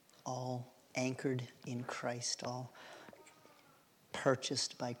all anchored in Christ, all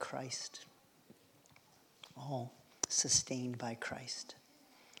purchased by Christ, all sustained by Christ.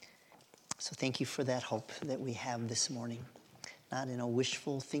 So thank you for that hope that we have this morning, not in a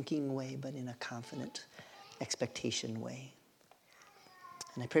wishful thinking way, but in a confident expectation way.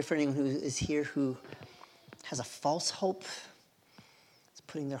 And I pray for anyone who is here who has a false hope, is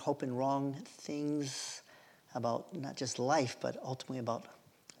putting their hope in wrong things about not just life, but ultimately about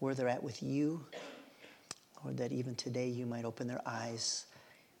where they're at with you, or that even today you might open their eyes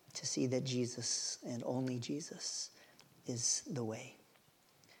to see that Jesus and only Jesus is the way.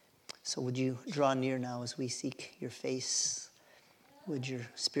 So would you draw near now as we seek your face? Would your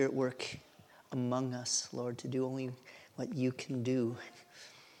Spirit work among us, Lord, to do only what you can do?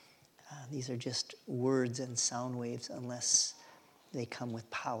 These are just words and sound waves unless they come with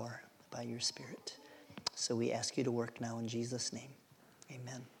power by your Spirit. So we ask you to work now in Jesus' name.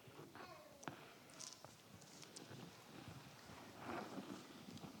 Amen.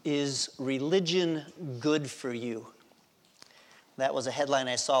 Is religion good for you? That was a headline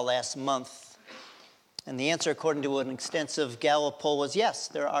I saw last month. And the answer, according to an extensive Gallup poll, was yes,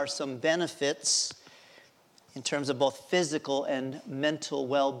 there are some benefits in terms of both physical and mental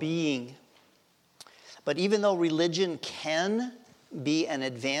well-being. But even though religion can be an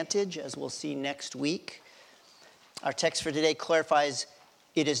advantage, as we'll see next week, our text for today clarifies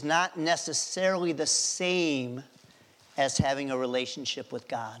it is not necessarily the same as having a relationship with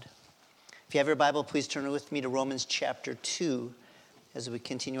God. If you have your Bible, please turn with me to Romans chapter 2 as we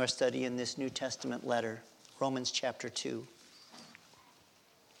continue our study in this New Testament letter. Romans chapter 2.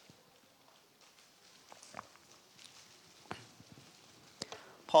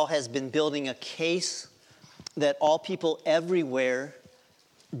 Paul has been building a case that all people everywhere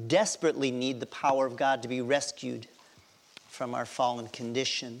desperately need the power of God to be rescued from our fallen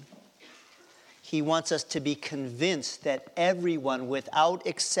condition. He wants us to be convinced that everyone, without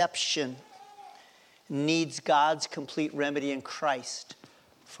exception, needs God's complete remedy in Christ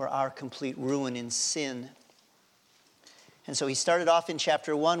for our complete ruin in sin. And so he started off in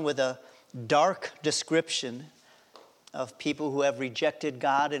chapter 1 with a dark description of people who have rejected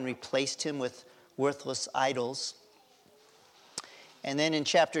God and replaced him with worthless idols. And then in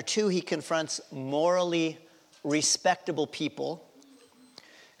chapter 2, he confronts morally respectable people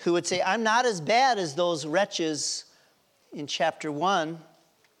who would say, I'm not as bad as those wretches in chapter 1.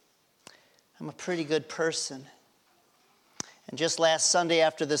 I'm a pretty good person. And just last Sunday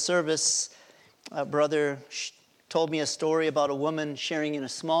after the service, a brother told me a story about a woman sharing in a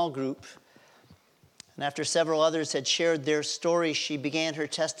small group. And after several others had shared their story, she began her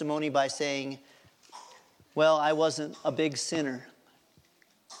testimony by saying, well, I wasn't a big sinner.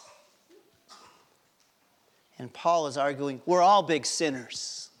 And Paul is arguing, we're all big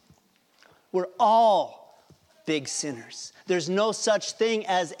sinners. We're all big sinners. There's no such thing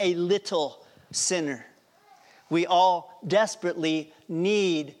as a little sinner. We all desperately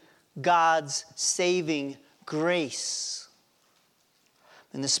need God's saving grace.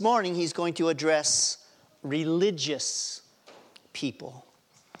 And this morning he's going to address religious people.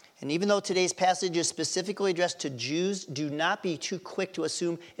 And even though today's passage is specifically addressed to Jews, do not be too quick to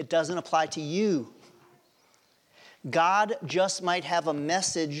assume it doesn't apply to you. God just might have a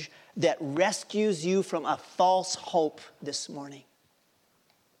message that rescues you from a false hope this morning.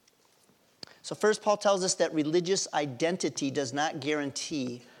 So first, Paul tells us that religious identity does not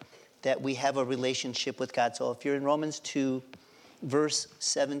guarantee that we have a relationship with God. So if you're in Romans 2, verse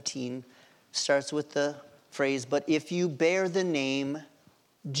 17, starts with the phrase, but if you bear the name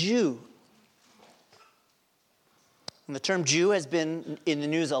Jew. And the term Jew has been in the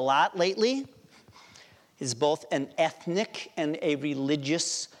news a lot lately. It's both an ethnic and a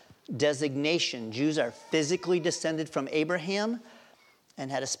religious designation. Jews are physically descended from Abraham and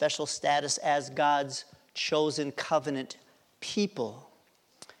had a special status as God's chosen covenant people.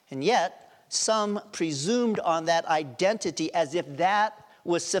 And yet, some presumed on that identity as if that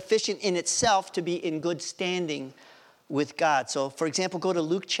was sufficient in itself to be in good standing with God. So, for example, go to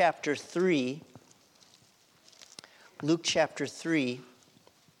Luke chapter 3. Luke chapter 3.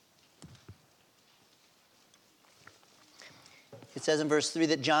 It says in verse 3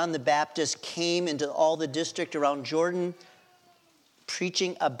 that John the Baptist came into all the district around Jordan,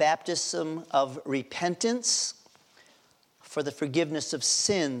 preaching a baptism of repentance for the forgiveness of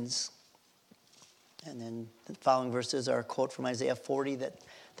sins. And then the following verses are a quote from Isaiah 40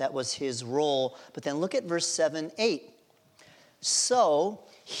 that was his role. But then look at verse 7-8. So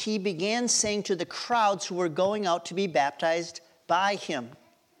he began saying to the crowds who were going out to be baptized by him,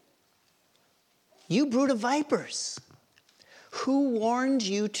 you brood of vipers, Who warned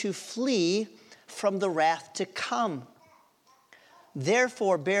you to flee from the wrath to come?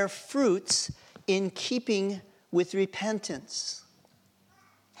 Therefore, bear fruits in keeping with repentance.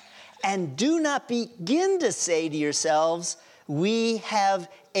 And do not begin to say to yourselves, we have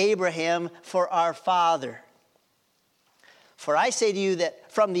Abraham for our father. For I say to you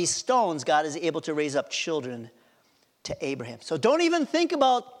that from these stones God is able to raise up children to Abraham. So don't even think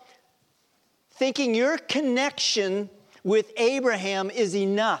about thinking your connection with Abraham is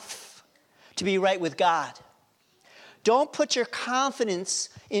enough to be right with God. Don't put your confidence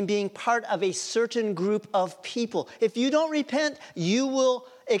in being part of a certain group of people. If you don't repent, you will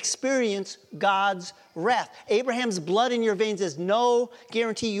experience God's wrath. Abraham's blood in your veins is no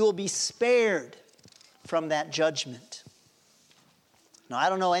guarantee you will be spared from that judgment. Now, I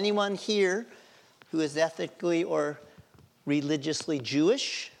don't know anyone here who is ethnically or religiously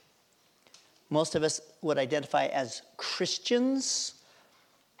Jewish. Most of us would identify as Christians.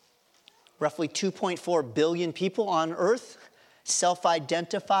 Roughly 2.4 billion people on earth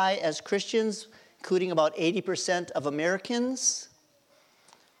self-identify as Christians, including about 80% of Americans.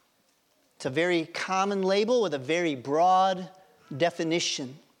 It's a very common label with a very broad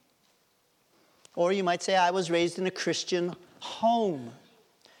definition. Or you might say, I was raised in a Christian home.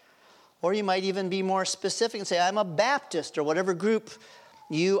 Or you might even be more specific and say, I'm a Baptist, or whatever group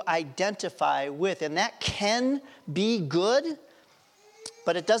you identify with. And that can be good,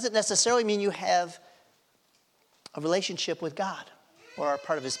 but it doesn't necessarily mean you have a relationship with God or are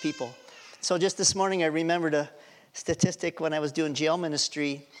part of his people. So just this morning I remembered a statistic when I was doing jail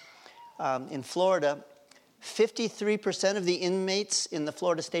ministry in Florida. 53% of the inmates in the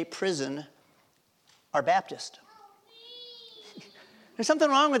Florida State Prison are Baptist. There's something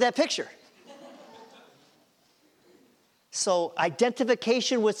wrong with that picture. So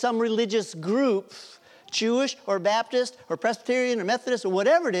identification with some religious group, Jewish or Baptist or Presbyterian or Methodist or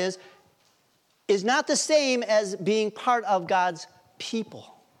whatever it is not the same as being part of God's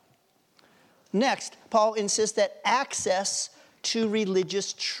people. Next, Paul insists that access to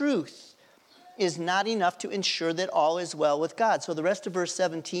religious truth is not enough to ensure that all is well with God. So the rest of verse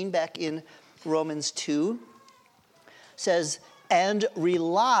 17 back in Romans 2 says, and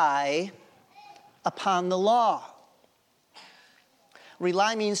rely upon the law.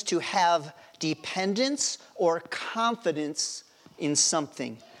 Rely means to have dependence or confidence in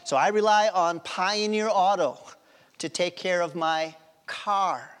something. So I rely on Pioneer Auto to take care of my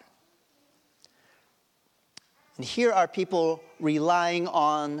car. And here are people relying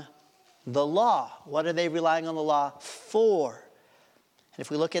on the law. What are they relying on the law for? And if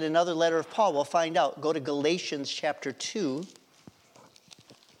we look at another letter of Paul, we'll find out. Go to Galatians chapter 2.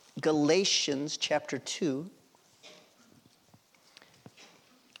 Galatians chapter 2,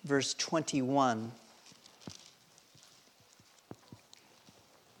 verse 21.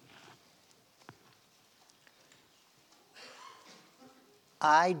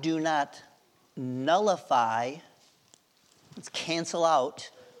 I do not nullify, let's cancel out,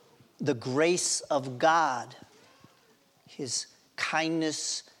 the grace of God, his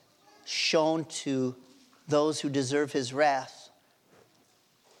kindness shown to those who deserve his wrath.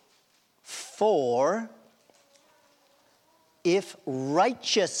 For if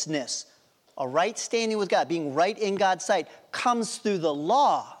righteousness, a right standing with God, being right in God's sight, comes through the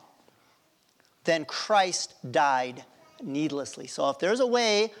law, then Christ died needlessly. So if there's a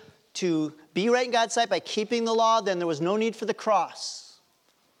way to be right in God's sight by keeping the law, then there was no need for the cross.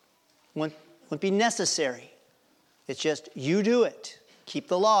 Wouldn't be necessary. It's just you do it. Keep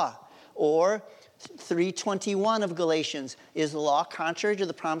the law. Or 3:21 of Galatians, is the law contrary to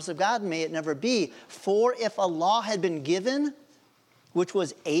the promise of God? May it never be. For if a law had been given which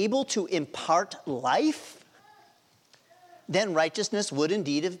was able to impart life, then righteousness would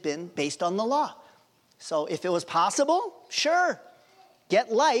indeed have been based on the law. So if it was possible, sure,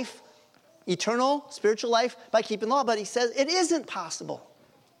 get life, eternal spiritual life by keeping law. But he says it isn't possible.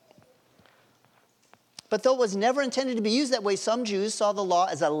 But though it was never intended to be used that way, some Jews saw the law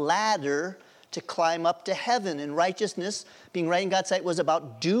as a ladder to climb up to heaven. And righteousness, being right in God's sight, was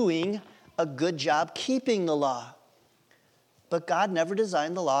about doing a good job keeping the law. But God never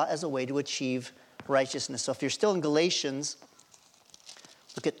designed the law as a way to achieve righteousness. So if you're still in Galatians,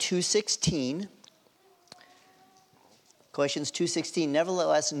 look at 2:16. Galatians 2:16,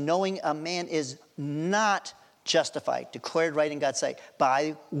 nevertheless, knowing a man is not justified, declared right in God's sight,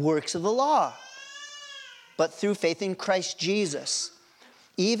 by works of the law, but through faith in Christ Jesus.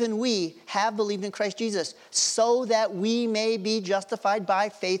 Even we have believed in Christ Jesus, so that we may be justified by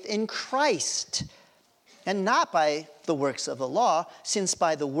faith in Christ, and not by the works of the law, since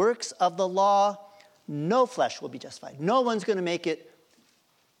by the works of the law no flesh will be justified. No one's going to make it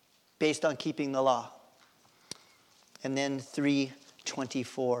based on keeping the law. And then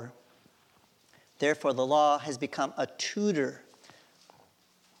 3:24. Therefore, the law has become a tutor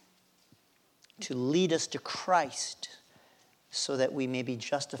to lead us to Christ so that we may be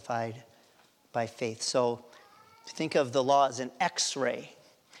justified by faith. So think of the law as an X-ray.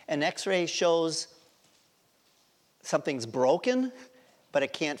 An X-ray shows something's broken, but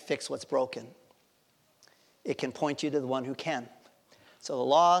it can't fix what's broken. It can point you to the one who can. So the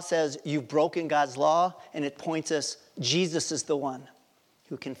law says you've broken God's law, and it points us, Jesus is the one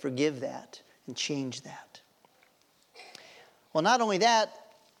who can forgive that and change that. Well, not only that,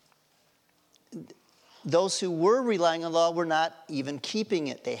 those who were relying on the law were not even keeping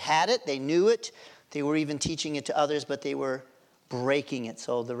it. They had it, they knew it, they were even teaching it to others, but they were breaking it.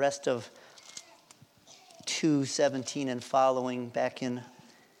 So the rest of 2:17 and following back in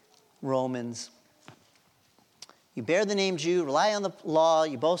Romans. You bear the name Jew, rely on the law,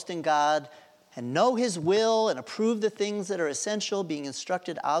 you boast in God, and know his will and approve the things that are essential, being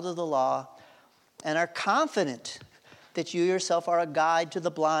instructed out of the law, and are confident that you yourself are a guide to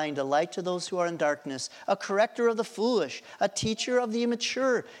the blind, a light to those who are in darkness, a corrector of the foolish, a teacher of the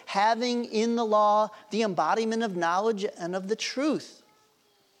immature, having in the law the embodiment of knowledge and of the truth.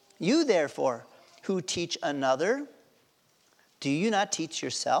 You, therefore, who teach another, do you not teach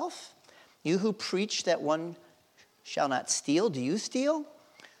yourself? You who preach that one shall not steal, do you steal?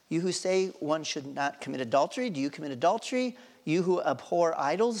 You who say one should not commit adultery, do you commit adultery? You who abhor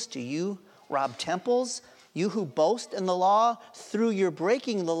idols, do you rob temples? You who boast in the law, through your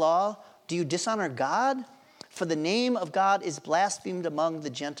breaking the law, do you dishonor God? For the name of God is blasphemed among the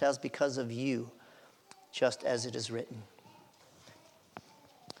Gentiles because of you, just as it is written.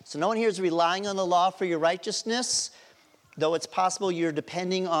 So no one here is relying on the law for your righteousness, though it's possible you're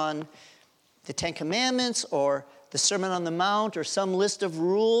depending on the Ten Commandments or the Sermon on the Mount or some list of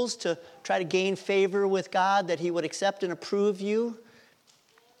rules to try to gain favor with God that he would accept and approve you.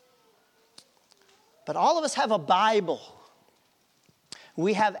 But all of us have a Bible.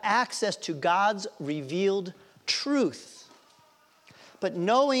 We have access to God's revealed truth. But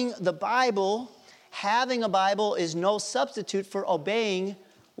knowing the Bible, having a Bible, is no substitute for obeying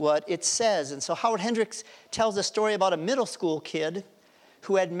what it says. And so Howard Hendricks tells a story about a middle school kid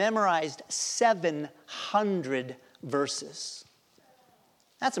who had memorized 700 verses.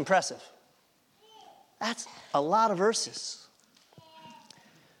 That's impressive. That's a lot of verses.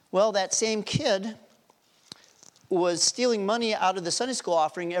 Well, that same kid was stealing money out of the Sunday school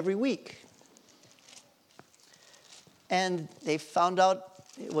offering every week. And they found out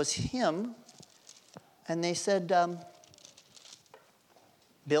it was him. And they said,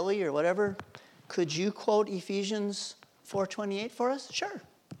 Billy or whatever, could you quote Ephesians 4:28 for us? Sure.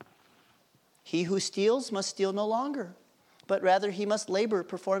 He who steals must steal no longer, but rather he must labor,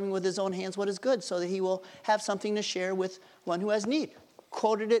 performing with his own hands what is good, so that he will have something to share with one who has need.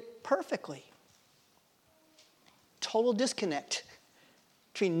 Quoted it perfectly. Total disconnect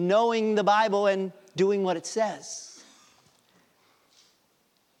between knowing the Bible and doing what it says.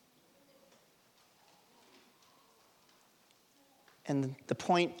 And the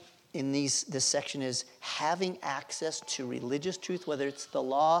point in this section is having access to religious truth, whether it's the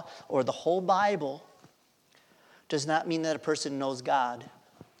law or the whole Bible, does not mean that a person knows God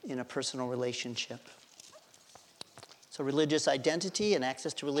in a personal relationship. So religious identity and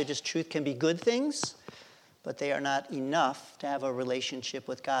access to religious truth can be good things, but they are not enough to have a relationship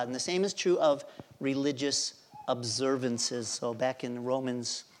with God. And the same is true of religious observances. So back in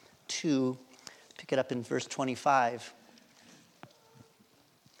Romans 2, pick it up in verse 25.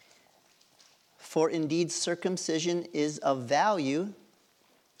 For indeed circumcision is of value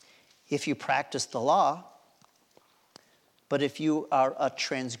if you practice the law, but if you are a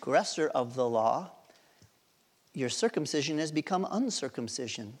transgressor of the law, your circumcision has become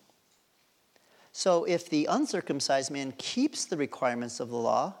uncircumcision. So if the uncircumcised man keeps the requirements of the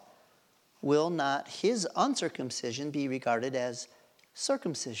law, will not his uncircumcision be regarded as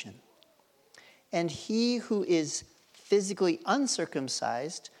circumcision? And he who is physically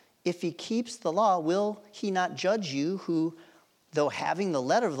uncircumcised, if he keeps the law, will he not judge you who, though having the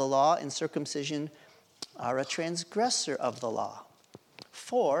letter of the law in circumcision, are a transgressor of the law?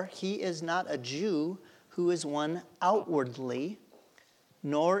 For he is not a Jew who is one outwardly,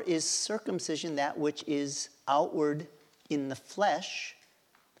 nor is circumcision that which is outward in the flesh,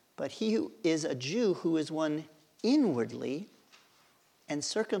 but he who is a Jew who is one inwardly, and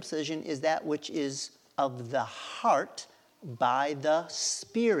circumcision is that which is of the heart by the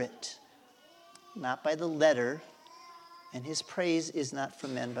Spirit, not by the letter, and his praise is not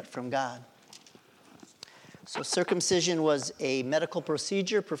from men but from God. So circumcision was a medical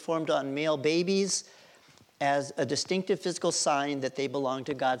procedure performed on male babies as a distinctive physical sign that they belonged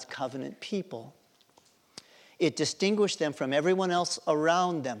to God's covenant people. It distinguished them from everyone else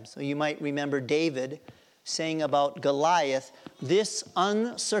around them. So you might remember David saying about Goliath, this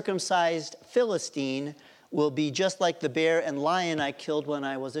uncircumcised Philistine will be just like the bear and lion I killed when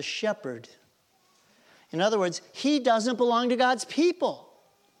I was a shepherd. In other words, he doesn't belong to God's people.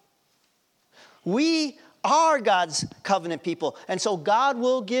 We are God's covenant people, and so God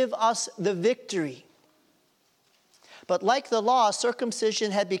will give us the victory. But like the law, circumcision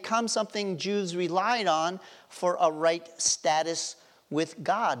had become something Jews relied on for a right status with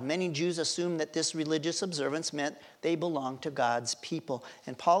God. Many Jews assumed that this religious observance meant they belonged to God's people.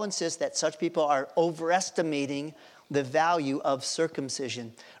 And Paul insists that such people are overestimating the value of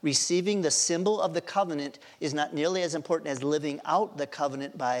circumcision. Receiving the symbol of the covenant is not nearly as important as living out the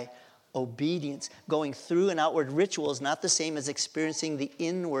covenant by obedience. Going through an outward ritual is not the same as experiencing the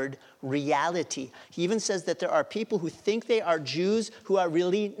inward reality. He even says that there are people who think they are Jews who are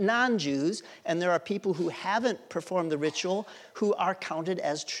really non-Jews, and there are people who haven't performed the ritual who are counted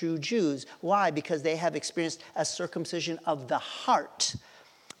as true Jews. Why? Because they have experienced a circumcision of the heart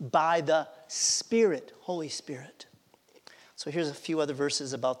by the Spirit, Holy Spirit. So here's a few other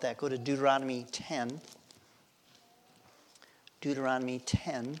verses about that. Go to Deuteronomy 10. Deuteronomy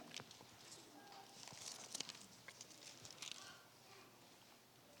 10.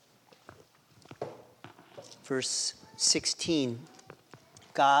 Verse 16,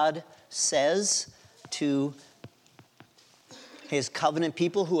 God says to his covenant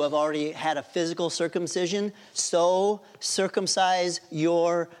people who have already had a physical circumcision, so circumcise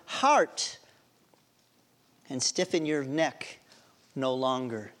your heart and stiffen your neck no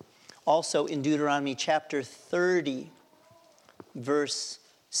longer. Also in Deuteronomy chapter 30, verse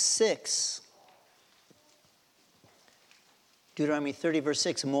 6. Deuteronomy 30, verse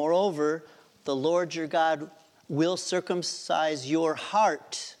 6. Moreover, the Lord your God will circumcise your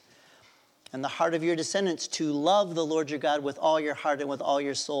heart and the heart of your descendants to love the Lord your God with all your heart and with all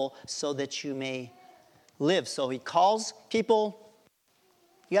your soul so that you may live. So he calls people,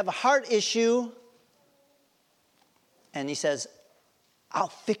 you have a heart issue, and he says, I'll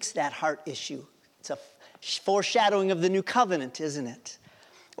fix that heart issue. It's a foreshadowing of the new covenant, isn't it?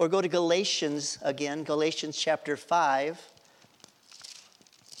 Or go to Galatians again, Galatians chapter 5.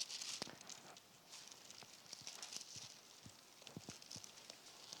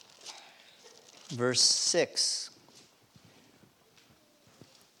 Verse 6.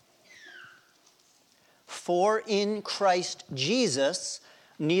 For in Christ Jesus,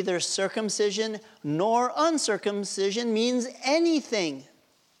 neither circumcision nor uncircumcision means anything,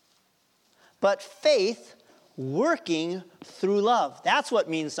 but faith working through love. That's what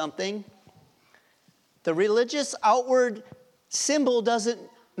means something. The religious outward symbol doesn't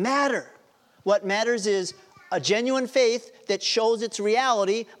matter. What matters is a genuine faith that shows its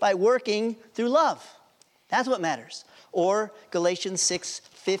reality by working through love. That's what matters. Or Galatians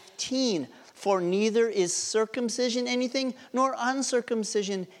 6:15. For neither is circumcision anything, nor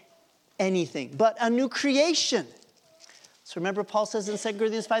uncircumcision anything, but a new creation. So remember Paul says in 2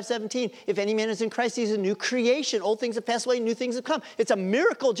 Corinthians 5:17, if any man is in Christ, he's a new creation. Old things have passed away, new things have come. It's a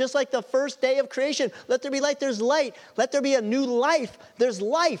miracle, just like the first day of creation. Let there be light, there's light. Let there be a new life, there's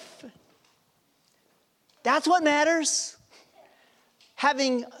life. That's what matters.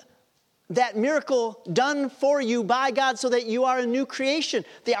 Having that miracle done for you by God so that you are a new creation.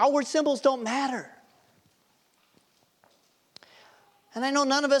 The outward symbols don't matter. And I know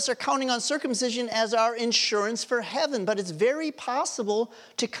none of us are counting on circumcision as our insurance for heaven, but it's very possible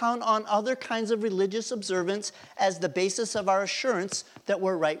to count on other kinds of religious observance as the basis of our assurance that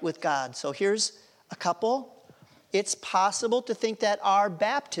we're right with God. So here's a couple. It's possible to think that our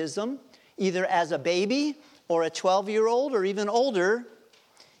baptism, either as a baby or a 12-year-old or even older,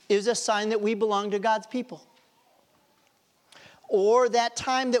 is a sign that we belong to God's people. Or that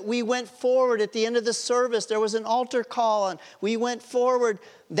time that we went forward at the end of the service, there was an altar call and we went forward.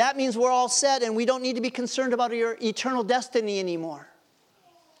 That means we're all set and we don't need to be concerned about your eternal destiny anymore.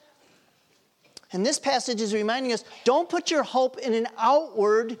 And this passage is reminding us, don't put your hope in an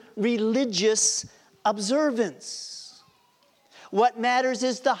outward religious observance. What matters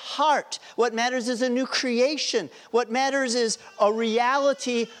is the heart. What matters is a new creation. What matters is a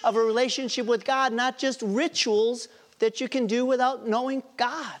reality of a relationship with God, not just rituals that you can do without knowing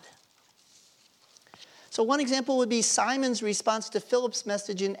God. So one example would be Simon's response to Philip's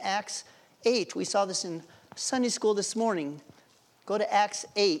message in Acts 8. We saw this in Sunday school this morning. Go to Acts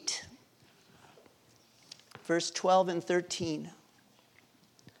 8, verse 12 and 13.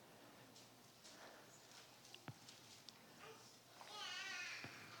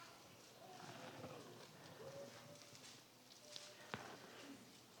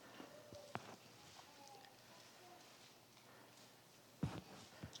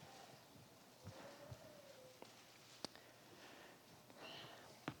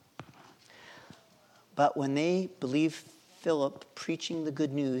 But when they believed Philip preaching the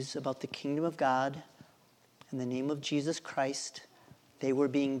good news about the kingdom of God in the name of Jesus Christ, they were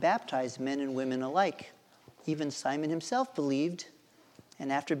being baptized, men and women alike. Even Simon himself believed,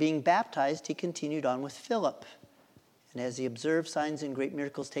 and after being baptized, he continued on with Philip. And as he observed signs and great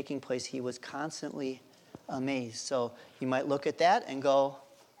miracles taking place, he was constantly amazed. So you might look at that and go,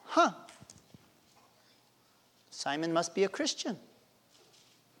 Simon must be a Christian.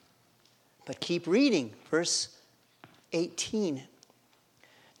 But keep reading, verse 18.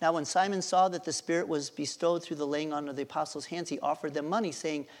 Now when Simon saw that the Spirit was bestowed through the laying on of the apostles' hands, he offered them money,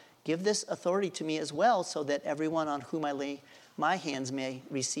 saying, "Give this authority to me as well, so that everyone on whom I lay my hands may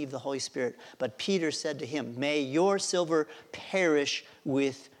receive the Holy Spirit." But Peter said to him, "May your silver perish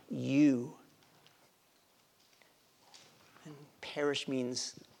with you." And perish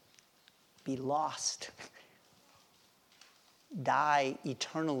means be lost. Die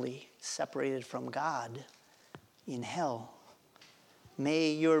eternally, separated from God in hell.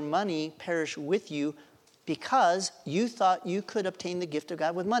 May your money perish with you because you thought you could obtain the gift of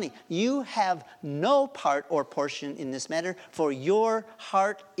God with money. You have no part or portion in this matter, for your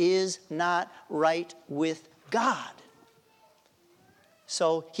heart is not right with God.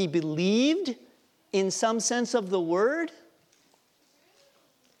 So he believed in some sense of the word.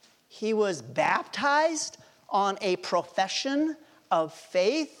 He was baptized on a profession of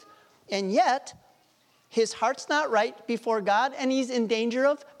faith, and yet his heart's not right before God, and he's in danger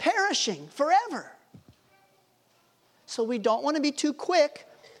of perishing forever. So we don't want to be too quick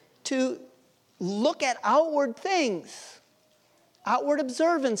to look at outward things, outward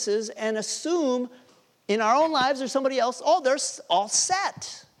observances, and assume in our own lives or somebody else, they're all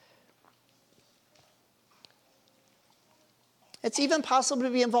set. It's even possible to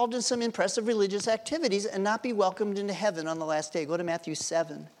be involved in some impressive religious activities and not be welcomed into heaven on the last day. Go to Matthew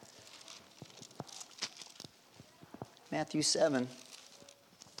 7. Matthew 7,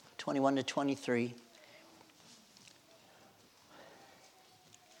 21 to 23.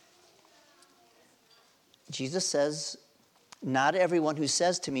 Jesus says, "Not everyone who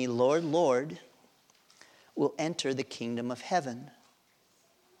says to me, 'Lord, Lord,' will enter the kingdom of heaven,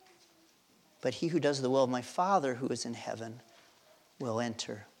 but he who does the will of my Father who is in heaven will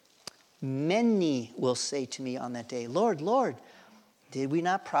enter. Many will say to me on that day, 'Lord, Lord, did we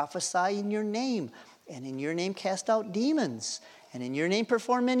not prophesy in your name, and in your name cast out demons, and in your name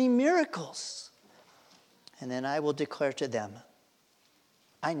perform many miracles?' And then I will declare to them,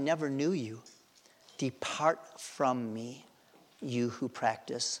 'I never knew you. Depart from me, you who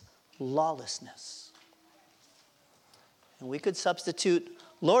practice lawlessness.'" And we could substitute,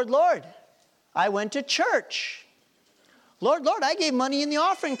 "Lord, Lord, I went to church. Lord, Lord, I gave money in the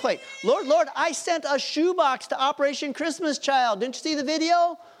offering plate. Lord, Lord, I sent a shoebox to Operation Christmas Child. Didn't you see the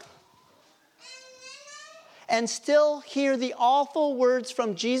video?" And still hear the awful words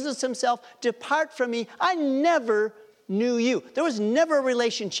from Jesus himself, "Depart from me, I never knew you." There was never a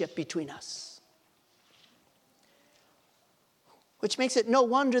relationship between us. Which makes it no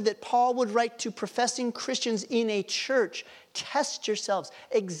wonder that Paul would write to professing Christians in a church, "Test yourselves,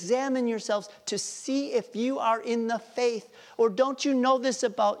 examine yourselves to see if you are in the faith. Or don't you know this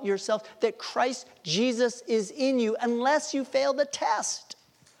about yourself, that Christ Jesus is in you, unless you fail the test?"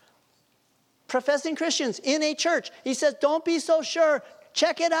 Professing Christians in a church, he says, don't be so sure.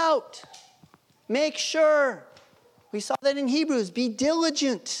 Check it out. Make sure. We saw that in Hebrews. Be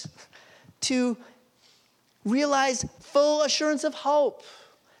diligent to realize full assurance of hope.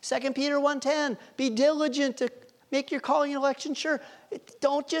 2 Peter 1:10, be diligent to make your calling and election sure.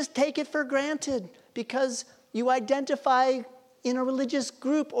 Don't just take it for granted because you identify in a religious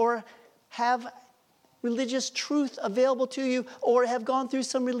group or have religious truth available to you or have gone through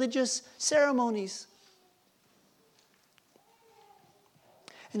some religious ceremonies.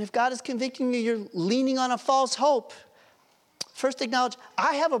 And if God is convicting you, you're leaning on a false hope. First acknowledge,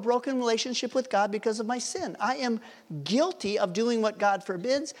 I have a broken relationship with God because of my sin. I am guilty of doing what God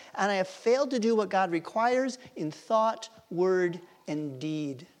forbids, and I have failed to do what God requires in thought, word, and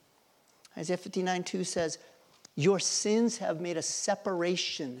deed. Isaiah 59:2 says, your sins have made a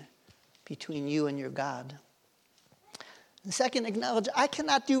separation between you and your God. And second, acknowledge, I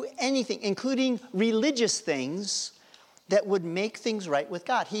cannot do anything, including religious things, that would make things right with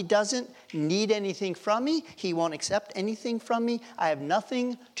God. He doesn't need anything from me. He won't accept anything from me. I have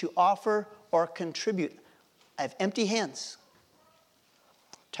nothing to offer or contribute. I have empty hands.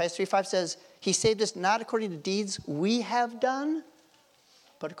 Titus 3:5 says, he saved us not according to deeds we have done,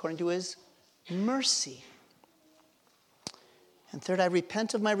 but according to his mercy. And third, I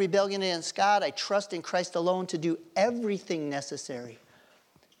repent of my rebellion against God. I trust in Christ alone to do everything necessary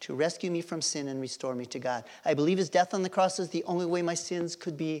to rescue me from sin and restore me to God. I believe his death on the cross is the only way my sins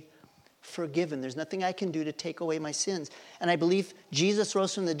could be forgiven. There's nothing I can do to take away my sins. And I believe Jesus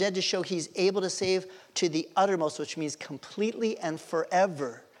rose from the dead to show he's able to save to the uttermost, which means completely and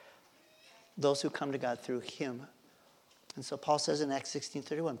forever, those who come to God through him. And so Paul says in Acts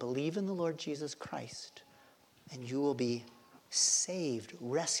 16:31, believe in the Lord Jesus Christ, and you will be saved,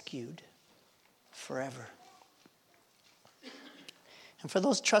 rescued forever. And for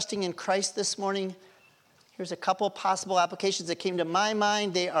those trusting in Christ this morning, here's a couple possible applications that came to my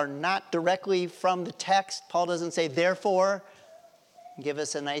mind. They are not directly from the text. Paul doesn't say, therefore, give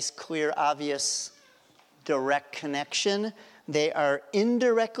us a nice, clear, obvious, direct connection. They are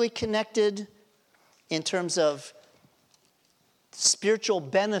indirectly connected in terms of spiritual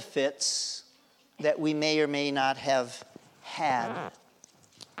benefits that we may or may not have had.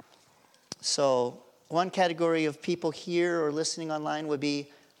 So, one category of people here or listening online would be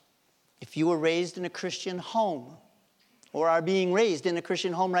if you were raised in a Christian home or are being raised in a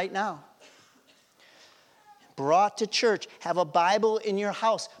Christian home right now, brought to church, have a Bible in your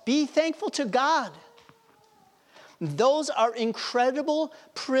house, be thankful to God. Those are incredible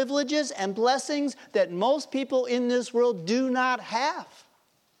privileges and blessings that most people in this world do not have.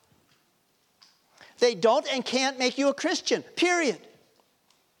 They don't and can't make you a Christian, period.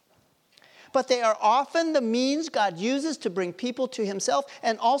 But they are often the means God uses to bring people to himself,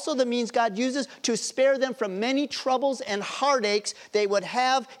 and also the means God uses to spare them from many troubles and heartaches they would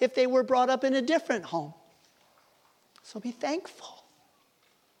have if they were brought up in a different home. So be thankful.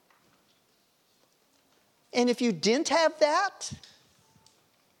 And if you didn't have that,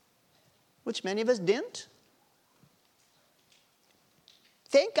 which many of us didn't,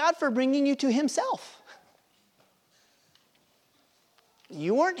 thank God for bringing you to himself.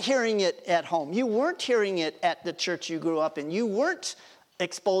 You weren't hearing it at home. You weren't hearing it at the church you grew up in. You weren't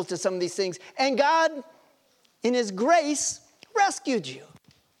exposed to some of these things. And God, in his grace, rescued you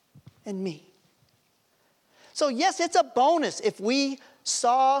and me. So yes, it's a bonus if we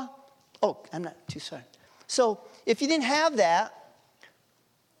saw, I'm not too sorry. So if you didn't have that,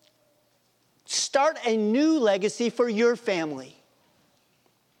 start a new legacy for your family.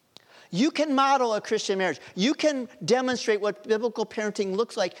 You can model a Christian marriage. You can demonstrate what biblical parenting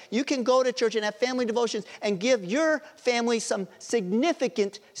looks like. You can go to church and have family devotions and give your family some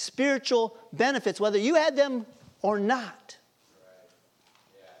significant spiritual benefits, whether you had them or not.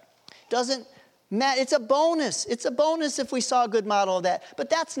 Doesn't matter. It's a bonus. It's a bonus if we saw a good model of that. But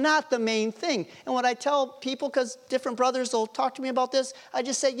that's not the main thing. And what I tell people, because different brothers will talk to me about this, I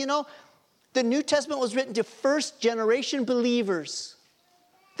just say, the New Testament was written to first-generation believers.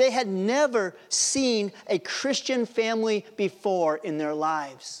 They had never seen a Christian family before in their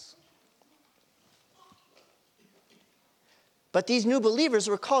lives. But these new believers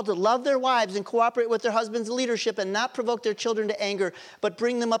were called to love their wives and cooperate with their husband's leadership and not provoke their children to anger, but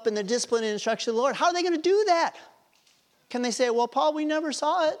bring them up in the discipline and instruction of the Lord. How are they going to do that? Can they say, well, Paul, we never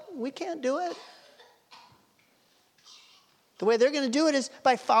saw it. We can't do it. The way they're going to do it is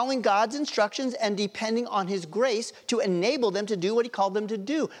by following God's instructions and depending on his grace to enable them to do what he called them to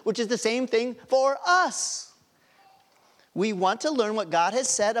do, which is the same thing for us. We want to learn what God has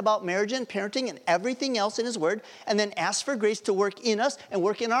said about marriage and parenting and everything else in his word, and then ask for grace to work in us and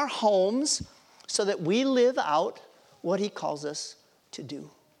work in our homes so that we live out what he calls us to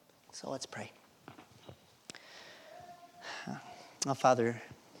do. So let's pray. Oh, Father,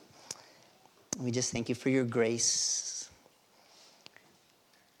 we just thank you for your grace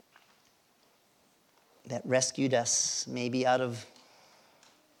that rescued us maybe out of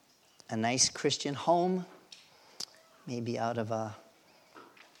a nice Christian home, maybe out of a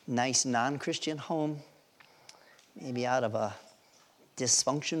nice non-Christian home, maybe out of a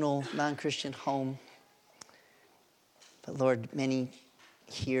dysfunctional non-Christian home. But Lord, many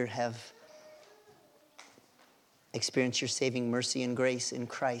here have experienced your saving mercy and grace in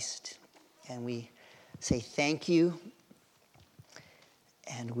Christ. And we say thank you.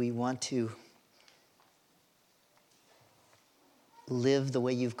 And we want to live the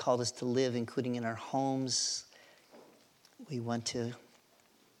way you've called us to live, including in our homes. We want to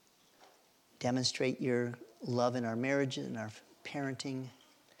demonstrate your love in our marriage and our parenting.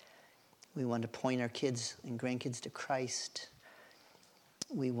 We want to point our kids and grandkids to Christ.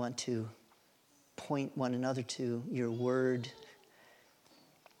 We want to point one another to your word.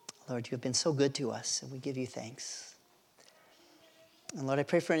 Lord, you have been so good to us, and we give you thanks. And Lord, I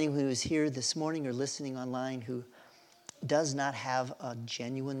pray for anyone who is here this morning or listening online who does not have a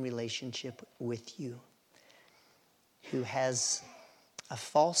genuine relationship with you, who has a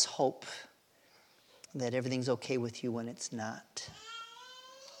false hope that everything's okay with you when it's not.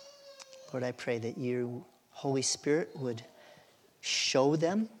 Lord, I pray that your Holy Spirit would show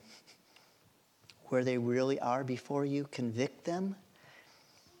them where they really are before you, convict them,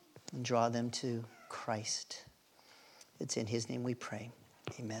 and draw them to Christ. It's in his name we pray.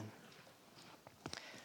 Amen.